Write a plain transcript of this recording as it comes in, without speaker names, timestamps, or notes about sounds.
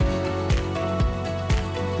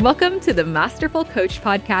Welcome to the Masterful Coach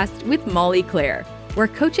Podcast with Molly Claire, where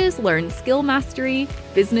coaches learn skill mastery,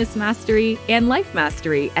 business mastery, and life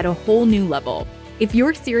mastery at a whole new level. If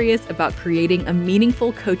you're serious about creating a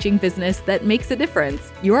meaningful coaching business that makes a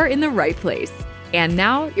difference, you're in the right place. And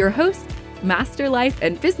now, your host, Master Life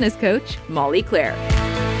and Business Coach, Molly Claire.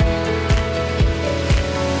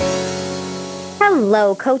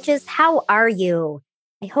 Hello, coaches. How are you?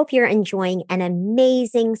 I hope you're enjoying an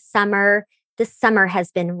amazing summer. This summer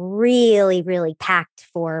has been really packed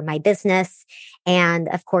for my business. And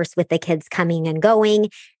of course, with the kids coming and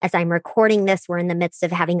going, as I'm recording this, we're in the midst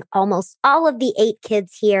of having almost all of the 8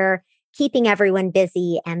 kids here, keeping everyone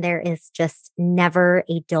busy. And there is just never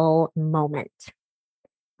a dull moment.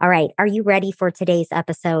 All right. Are you ready for today's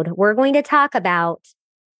episode? We're going to talk about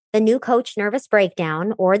the new coach nervous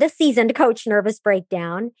breakdown or the seasoned coach nervous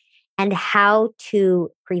breakdown and how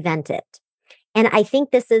to prevent it. And I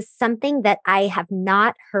think this is something that I have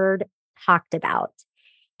not heard talked about.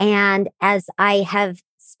 And as I have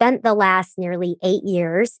spent the last nearly 8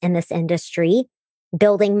 years in this industry,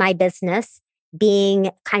 building my business,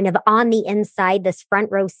 being kind of on the inside, this front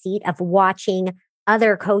row seat of watching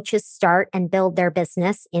other coaches start and build their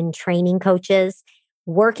business in training coaches,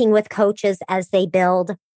 working with coaches as they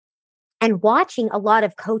build, and watching a lot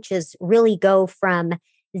of coaches really go from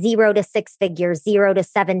 0 to 6 figures, 0 to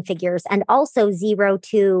 7 figures, and also 0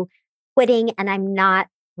 to quitting. And I'm not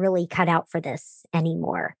really cut out for this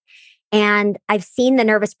anymore. And I've seen the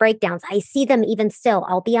nervous breakdowns. I see them even still.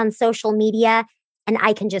 I'll be on social media and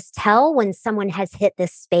I can just tell when someone has hit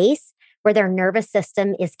this space where their nervous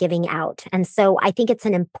system is giving out. And so I think it's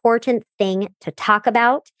an important thing to talk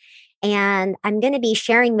about. And I'm going to be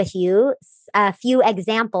sharing with you a few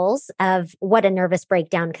examples of what a nervous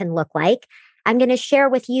breakdown can look like. I'm going to share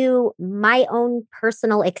with you my own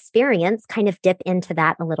personal experience, kind of dip into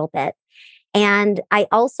that a little bit. And I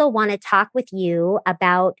also want to talk with you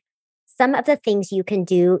about some of the things you can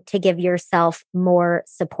do to give yourself more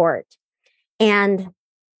support. And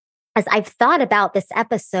as I've thought about this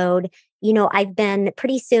episode, I've been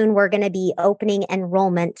pretty soon we're going to be opening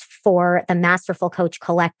enrollment for the Masterful Coach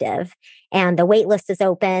Collective. And the wait list is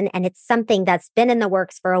open and it's something that's been in the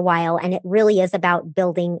works for a while. And it really is about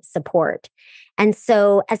building support. And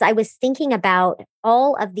so as I was thinking about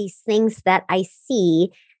all of these things that I see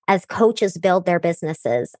as coaches build their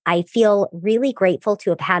businesses, I feel really grateful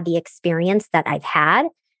to have had the experience that I've had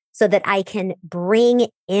so that I can bring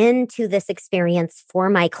into this experience for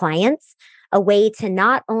my clients a way to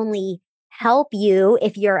not only help you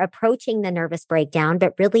if you're approaching the nervous breakdown,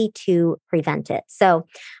 but really to prevent it. So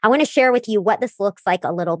I want to share with you what this looks like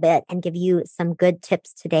a little bit and give you some good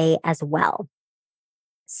tips today as well.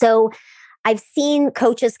 So I've seen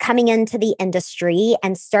coaches coming into the industry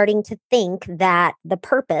and starting to think that the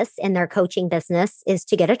purpose in their coaching business is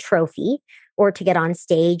to get a trophy or to get on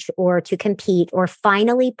stage or to compete or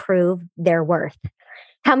finally prove their worth.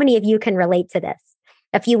 How many of you can relate to this?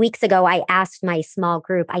 A few weeks ago, I asked my small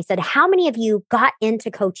group, I said, how many of you got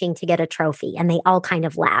into coaching to get a trophy? And they all kind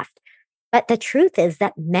of laughed. But the truth is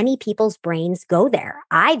that many people's brains go there.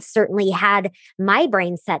 I've certainly had my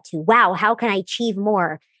brain set to, wow, how can I achieve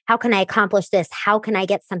more? How can I accomplish this? How can I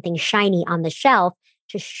get something shiny on the shelf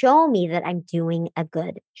to show me that I'm doing a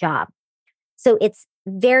good job? So it's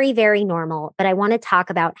very normal, but I want to talk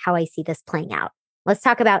about how I see this playing out. Let's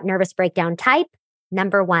talk about nervous breakdown type.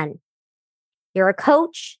 Number 1, you're a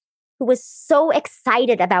coach who was so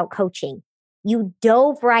excited about coaching. You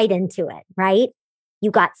dove right into it, right? You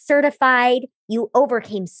got certified. You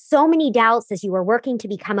overcame so many doubts as you were working to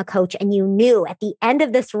become a coach. And you knew at the end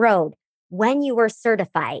of this road, when you were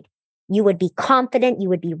certified, you would be confident, you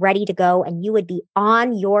would be ready to go, and you would be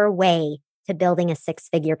on your way to building a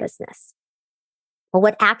 6-figure business. Well,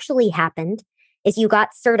 what actually happened is you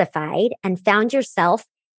got certified and found yourself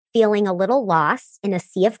feeling a little lost in a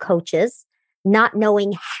sea of coaches, not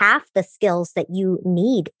knowing half the skills that you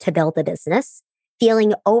need to build a business,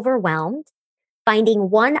 feeling overwhelmed, finding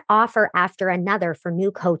one offer after another for new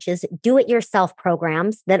coaches, do-it-yourself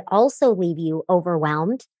programs that also leave you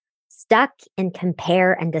overwhelmed, stuck in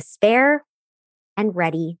compare and despair, and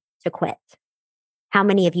ready to quit. How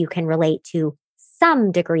many of you can relate to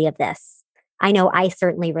some degree of this? I know I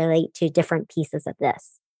certainly relate to different pieces of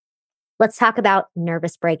this. Let's talk about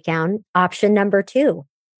nervous breakdown. Option number 2.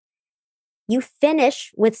 You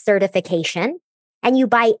finish with certification and you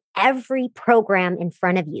buy every program in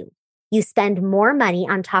front of you. You spend more money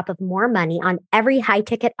on top of more money on every high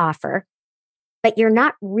ticket offer, but you're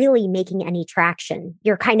not really making any traction.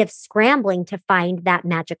 You're kind of scrambling to find that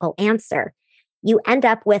magical answer. You end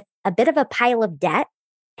up with a bit of a pile of debt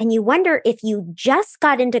and you wonder if you just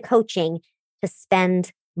got into coaching to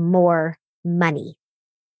spend more money.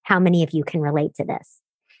 How many of you can relate to this?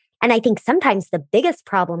 And I think sometimes the biggest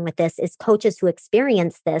problem with this is coaches who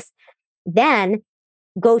experience this then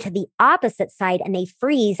go to the opposite side and they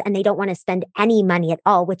freeze and they don't want to spend any money at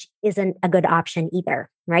all, which isn't a good option either,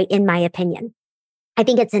 right? In my opinion. I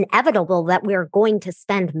think it's inevitable that we're going to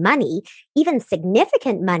spend money, even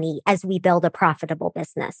significant money, as we build a profitable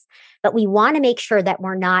business. But we want to make sure that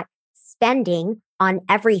we're not spending on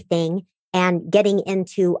everything and getting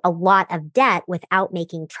into a lot of debt without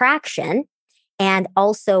making traction, and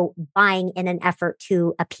also buying in an effort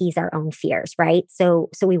to appease our own fears, right? So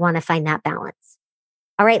we want to find that balance.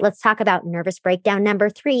 All right, let's talk about nervous breakdown number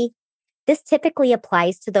 3. This typically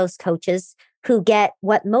applies to those coaches who get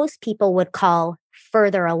what most people would call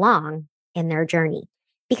further along in their journey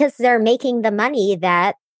because they're making the money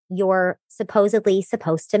that you're supposedly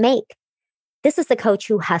supposed to make. This is the coach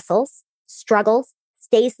who hustles, struggles,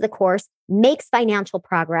 stays the course, makes financial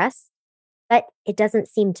progress, but it doesn't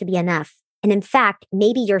seem to be enough. And in fact,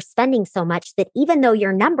 maybe you're spending so much that even though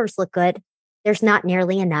your numbers look good, there's not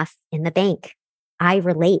nearly enough in the bank. I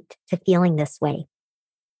relate to feeling this way.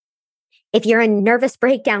 If you're in nervous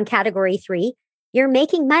breakdown category 3, you're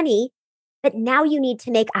making money, but now you need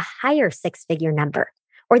to make a higher 6-figure number,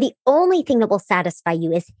 or the only thing that will satisfy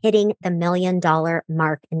you is hitting the $1 million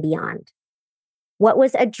mark and beyond. What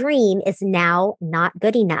was a dream is now not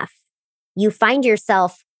good enough. You find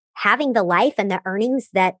yourself having the life and the earnings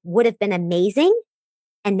that would have been amazing,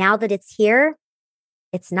 and now that it's here,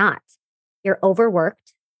 it's not. You're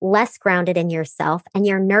overworked, less grounded in yourself, and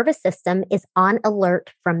your nervous system is on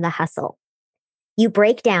alert from the hustle. You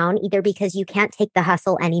break down either because you can't take the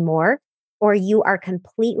hustle anymore, or you are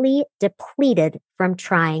completely depleted from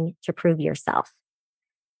trying to prove yourself.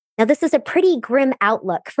 Now, this is a pretty grim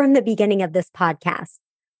outlook from the beginning of this podcast,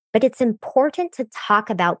 but it's important to talk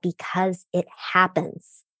about because it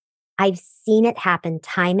happens. I've seen it happen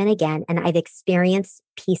time and again, and I've experienced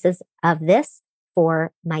pieces of this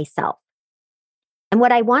for myself. And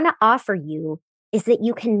what I want to offer you is that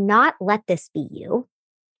you cannot let this be you.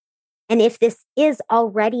 And if this is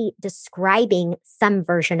already describing some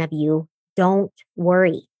version of you, don't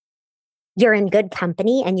worry. You're in good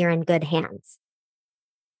company and you're in good hands.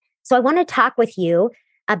 So I want to talk with you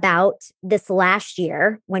about this last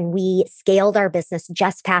year when we scaled our business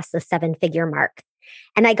just past the 7-figure mark.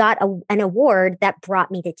 And I got an award that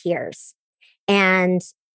brought me to tears. And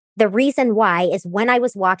the reason why is when I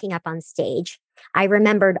was walking up on stage, I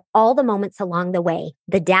remembered all the moments along the way,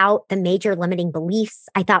 the doubt, the major limiting beliefs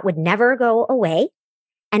I thought would never go away.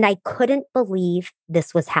 And I couldn't believe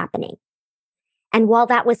this was happening. And while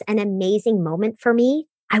that was an amazing moment for me,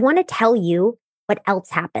 I want to tell you what else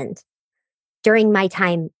happened during my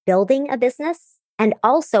time building a business and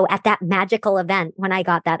also at that magical event when I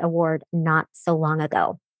got that award not so long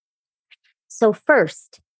ago. So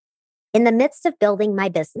first, in the midst of building my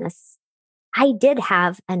business, I did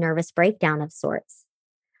have a nervous breakdown of sorts.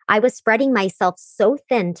 I was spreading myself so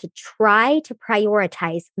thin to try to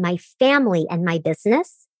prioritize my family and my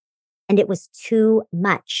business, and it was too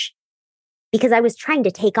much because I was trying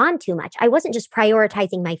to take on too much. I wasn't just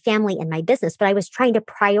prioritizing my family and my business, but I was trying to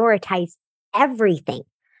prioritize everything.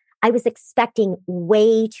 I was expecting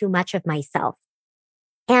way too much of myself.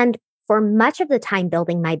 And for much of the time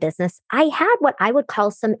building my business, I had what I would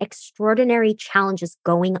call some extraordinary challenges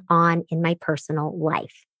going on in my personal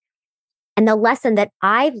life. And the lesson that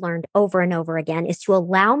I've learned over and over again is to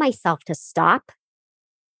allow myself to stop,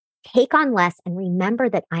 take on less, and remember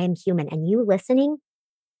that I am human. And you listening,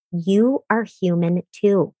 you are human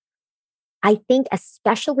too. I think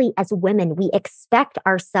especially as women, we expect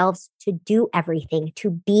ourselves to do everything, to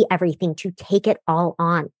be everything, to take it all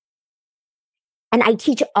on. And I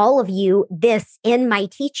teach all of you this in my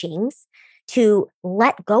teachings to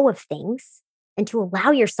let go of things and to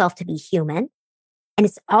allow yourself to be human. And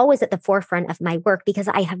it's always at the forefront of my work because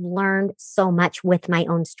I have learned so much with my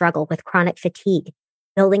own struggle with chronic fatigue,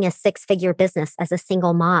 building a 6-figure business as a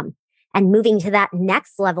single mom, and moving to that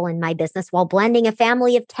next level in my business while blending a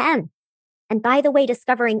family of 10. And by the way,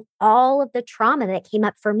 discovering all of the trauma that came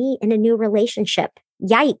up for me in a new relationship.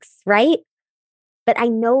 Yikes, right? But I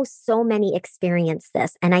know so many experience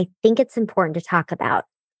this, and I think it's important to talk about.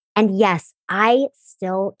 And yes, I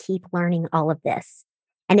still keep learning all of this.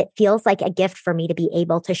 And it feels like a gift for me to be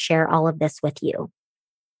able to share all of this with you.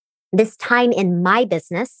 This time in my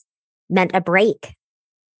business meant a break,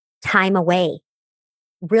 time away,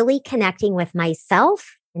 really connecting with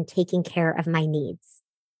myself and taking care of my needs.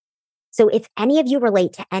 So if any of you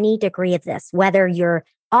relate to any degree of this, whether you're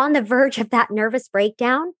on the verge of that nervous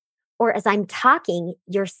breakdown, or as I'm talking,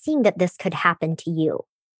 you're seeing that this could happen to you,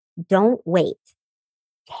 don't wait.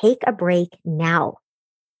 take a break now.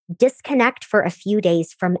 Disconnect for a few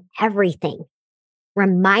days from everything.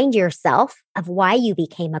 Remind yourself of why you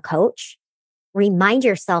became a coach. Remind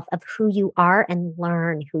yourself of who you are and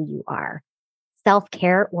learn who you are.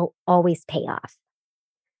 Self-care will always pay off.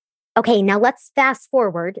 Okay, now let's fast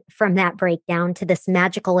forward from that breakdown to this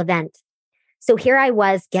magical event. So here I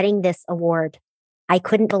was getting this award. I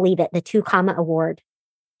couldn't believe it, the 2 Comma Award.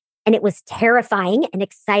 And it was terrifying and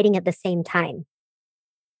exciting at the same time.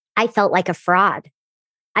 I felt like a fraud.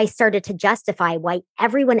 I started to justify why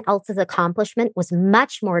everyone else's accomplishment was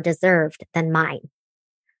much more deserved than mine.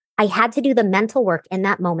 I had to do the mental work in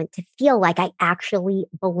that moment to feel like I actually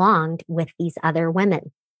belonged with these other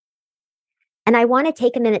women. And I want to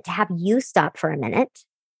take a minute to have you stop for a minute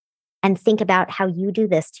and think about how you do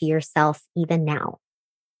this to yourself even now.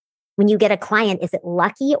 When you get a client, is it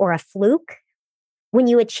lucky or a fluke? When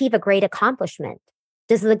you achieve a great accomplishment,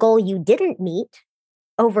 does the goal you didn't meet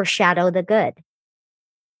overshadow the good?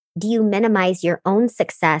 Do you minimize your own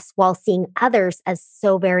success while seeing others as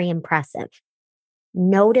so very impressive?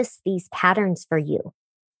 Notice these patterns for you.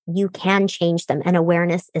 You can change them, and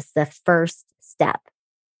awareness is the first step.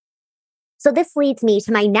 So this leads me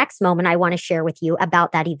to my next moment I want to share with you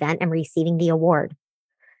about that event and receiving the award.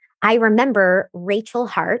 I remember Rachel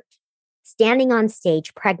Hart standing on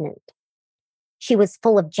stage pregnant. She was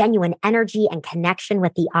full of genuine energy and connection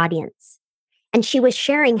with the audience. And she was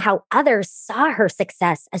sharing how others saw her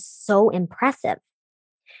success as so impressive.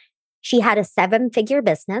 She had a 7-figure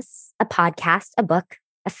business, a podcast, a book,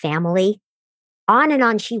 a family. On and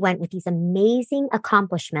on she went with these amazing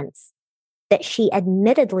accomplishments that she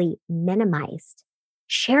admittedly minimized,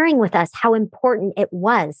 sharing with us how important it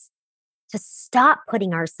was to stop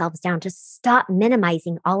putting ourselves down, to stop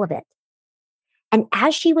minimizing all of it. And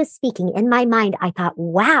as she was speaking, in my mind, I thought,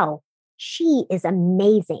 wow, she is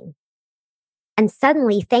amazing. And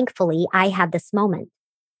suddenly, thankfully, I had this moment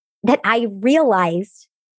that I realized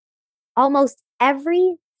almost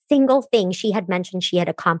every single thing she had mentioned she had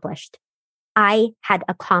accomplished, I had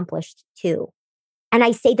accomplished too. And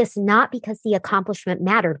I say this not because the accomplishment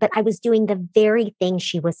mattered, but I was doing the very thing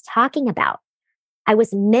she was talking about. I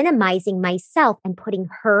was minimizing myself and putting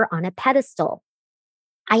her on a pedestal.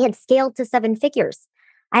 I had scaled to 7 figures.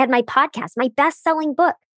 I had my podcast, my best-selling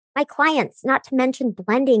book, my clients, not to mention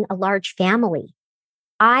blending a large family.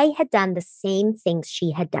 I had done the same things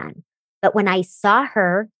she had done. But when I saw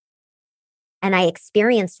her and I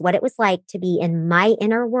experienced what it was like to be in my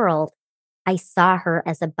inner world, I saw her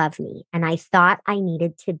as above me, and I thought I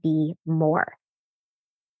needed to be more.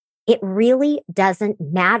 It really doesn't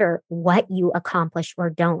matter what you accomplish or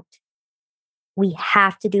don't. We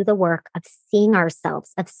have to do the work of seeing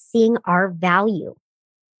ourselves, of seeing our value,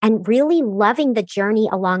 and really loving the journey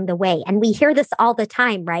along the way. And we hear this all the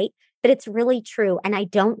time, right? But it's really true. And I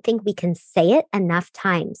don't think we can say it enough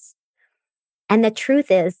times. And the truth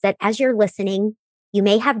is that as you're listening, you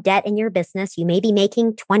may have debt in your business. You may be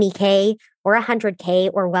making 20K or 100K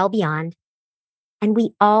or well beyond. And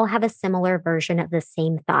we all have a similar version of the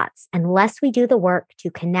same thoughts unless we do the work to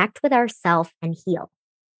connect with ourselves and heal.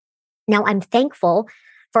 Now, I'm thankful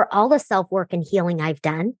for all the self-work and healing I've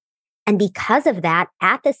done. And because of that,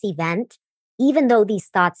 at this event, even though these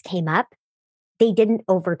thoughts came up, they didn't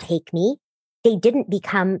overtake me. They didn't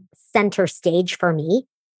become center stage for me.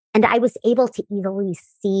 And I was able to easily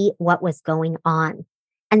see what was going on.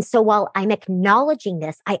 And so while I'm acknowledging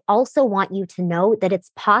this, I also want you to know that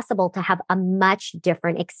it's possible to have a much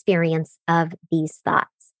different experience of these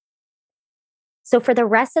thoughts. So for the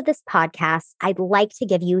rest of this podcast, I'd like to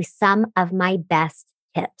give you some of my best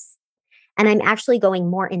tips. And I'm actually going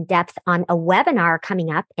more in depth on a webinar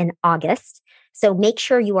coming up in August. So make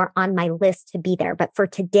sure you are on my list to be there. But for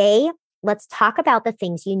today, let's talk about the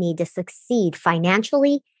things you need to succeed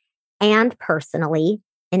financially and personally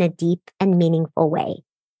in a deep and meaningful way.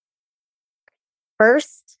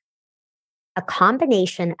 First, a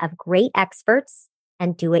combination of great experts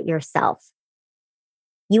and do it yourself.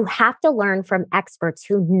 You have to learn from experts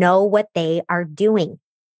who know what they are doing.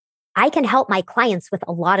 I can help my clients with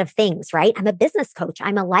a lot of things, right? I'm a business coach,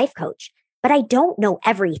 I'm a life coach, but I don't know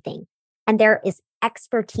everything. And there is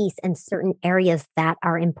expertise in certain areas that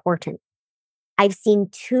are important. I've seen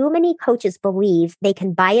too many coaches believe they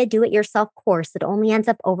can buy a do-it-yourself course that only ends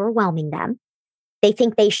up overwhelming them. They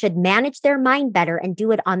think they should manage their mind better and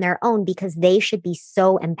do it on their own because they should be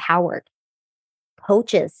so empowered.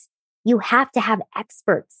 Coaches, you have to have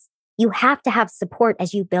experts. You have to have support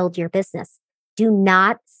as you build your business. Do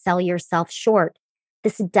not sell yourself short.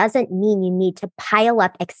 This doesn't mean you need to pile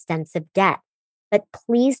up extensive debt, but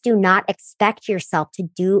please do not expect yourself to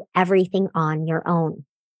do everything on your own.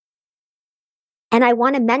 And I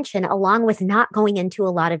want to mention, along with not going into a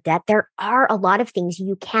lot of debt, there are a lot of things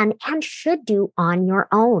you can and should do on your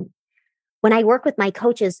own. When I work with my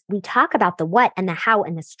coaches, we talk about the what and the how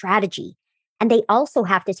and the strategy. And they also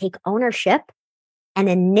have to take ownership and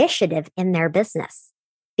initiative in their business.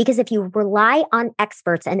 Because if you rely on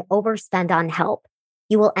experts and overspend on help,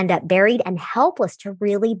 you will end up buried and helpless to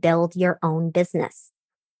really build your own business.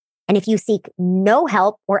 And if you seek no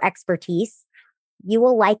help or expertise, you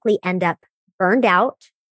will likely end up burned out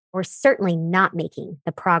or certainly not making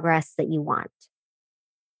the progress that you want.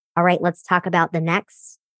 All right, let's talk about the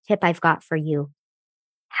next tip I've got for you.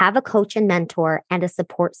 Have a coach and mentor and a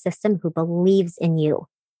support system who believes in you.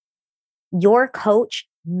 Your coach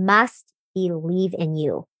must believe in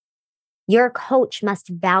you. Your coach must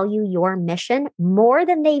value your mission more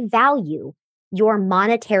than they value your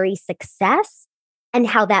monetary success and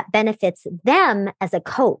how that benefits them as a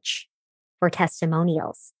coach for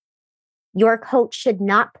testimonials. Your coach should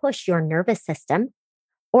not push your nervous system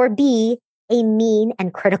or be a mean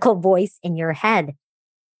and critical voice in your head.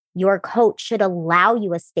 Your coach should allow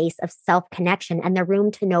you a space of self-connection and the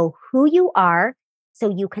room to know who you are so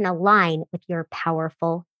you can align with your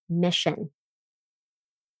powerful mission.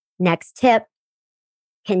 Next tip,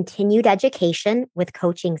 continued education with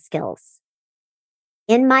coaching skills.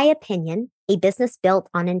 In my opinion, a business built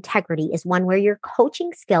on integrity is one where your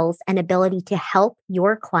coaching skills and ability to help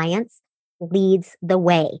your clients leads the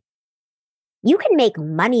way. You can make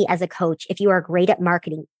money as a coach if you are great at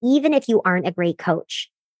marketing, even if you aren't a great coach.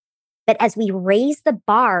 But as we raise the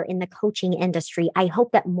bar in the coaching industry, I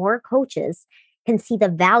hope that more coaches can see the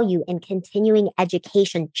value in continuing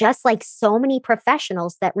education, just like so many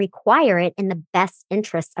professionals that require it in the best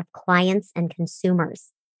interest of clients and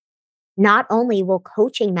consumers. Not only will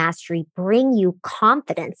coaching mastery bring you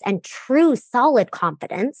confidence and true solid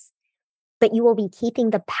confidence, but you will be keeping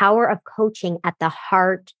the power of coaching at the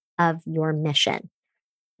heart of your mission.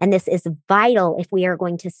 And this is vital if we are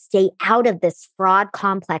going to stay out of this fraud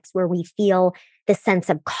complex where we feel the sense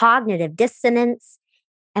of cognitive dissonance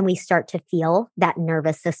and we start to feel that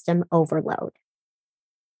nervous system overload.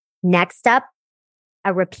 Next up,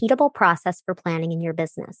 a repeatable process for planning in your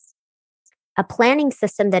business. A planning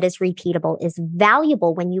system that is repeatable is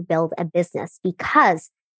valuable when you build a business because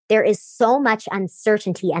there is so much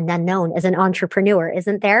uncertainty and unknown as an entrepreneur,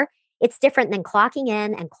 isn't there? It's different than clocking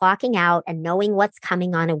in and clocking out and knowing what's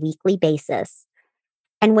coming on a weekly basis.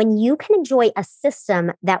 And when you can enjoy a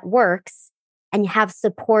system that works and have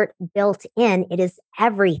support built in, it is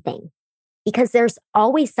everything because there's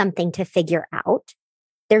always something to figure out.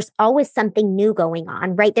 There's always something new going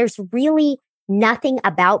on, right? There's really nothing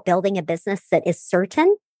about building a business that is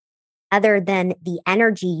certain other than the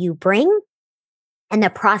energy you bring and the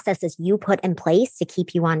processes you put in place to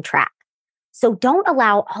keep you on track. So don't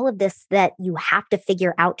allow all of this that you have to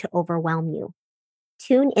figure out to overwhelm you.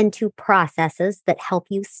 Tune into processes that help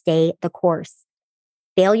you stay the course.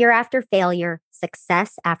 Failure after failure,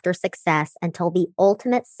 success after success, until the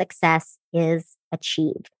ultimate success is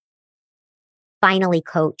achieved. Finally,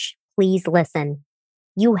 coach, please listen.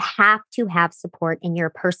 You have to have support in your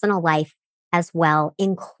personal life as well,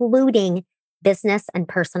 including business and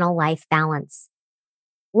personal life balance.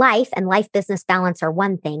 Life and life business balance are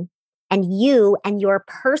one thing, and you and your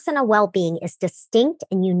personal well-being is distinct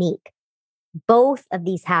and unique. Both of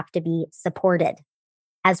these have to be supported,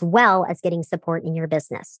 as well as getting support in your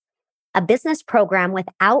business. A business program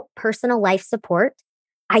without personal life support,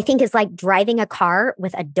 I think, is like driving a car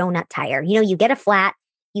with a donut tire. You know, you get a flat,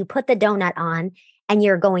 you put the donut on, and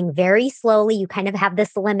you're going very slowly. You kind of have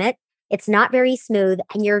this limit. It's not very smooth,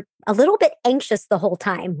 and you're a little bit anxious the whole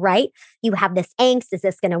time, right? You have this angst. Is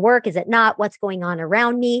this going to work? Is it not? What's going on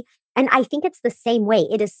around me? And I think it's the same way.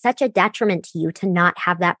 It is such a detriment to you to not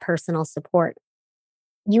have that personal support.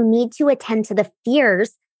 You need to attend to the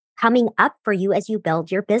fears coming up for you as you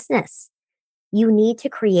build your business. You need to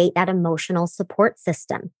create that emotional support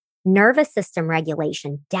system, nervous system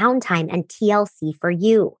regulation, downtime, and TLC for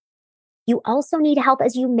you. You also need help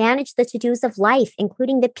as you manage the to-dos of life,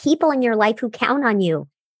 including the people in your life who count on you.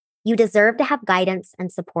 You deserve to have guidance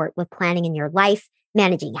and support with planning in your life,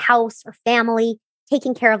 managing house or family,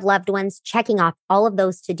 taking care of loved ones, checking off all of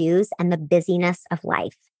those to-dos and the busyness of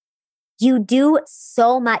life. You do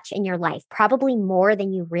so much in your life, probably more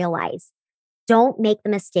than you realize. Don't make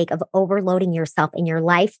the mistake of overloading yourself in your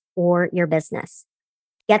life or your business.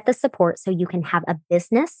 Get the support so you can have a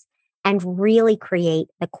business and really create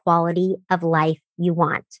the quality of life you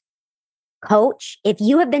want. Coach, if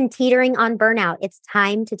you have been teetering on burnout, it's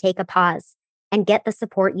time to take a pause and get the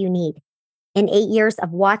support you need. In 8 years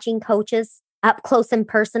of watching coaches up close and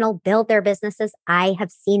personal build their businesses. I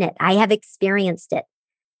have seen it. I have experienced it.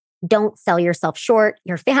 Don't sell yourself short,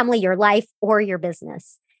 your family, your life, or your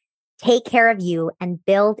business. Take care of you and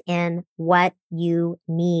build in what you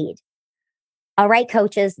need. All right,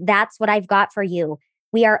 coaches, that's what I've got for you.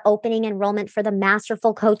 We are opening enrollment for the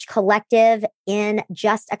Masterful Coach Collective in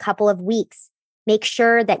just a couple of weeks. Make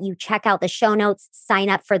sure that you check out the show notes, sign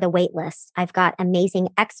up for the wait list. I've got amazing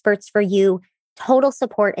experts for you, total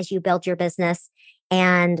support as you build your business.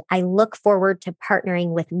 And I look forward to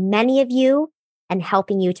partnering with many of you and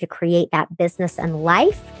helping you to create that business and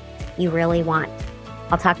life you really want.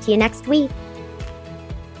 I'll talk to you next week.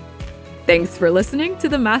 Thanks for listening to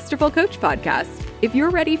the Masterful Coach Podcast. If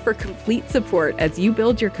you're ready for complete support as you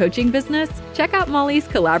build your coaching business, check out Molly's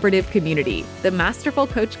collaborative community, the Masterful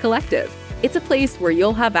Coach Collective. It's a place where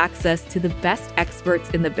you'll have access to the best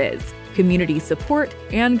experts in the biz, community support,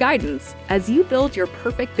 and guidance as you build your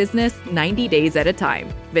perfect business 90 days at a time.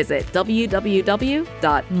 Visit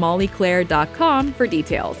www.mollyclaire.com for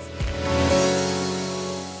details.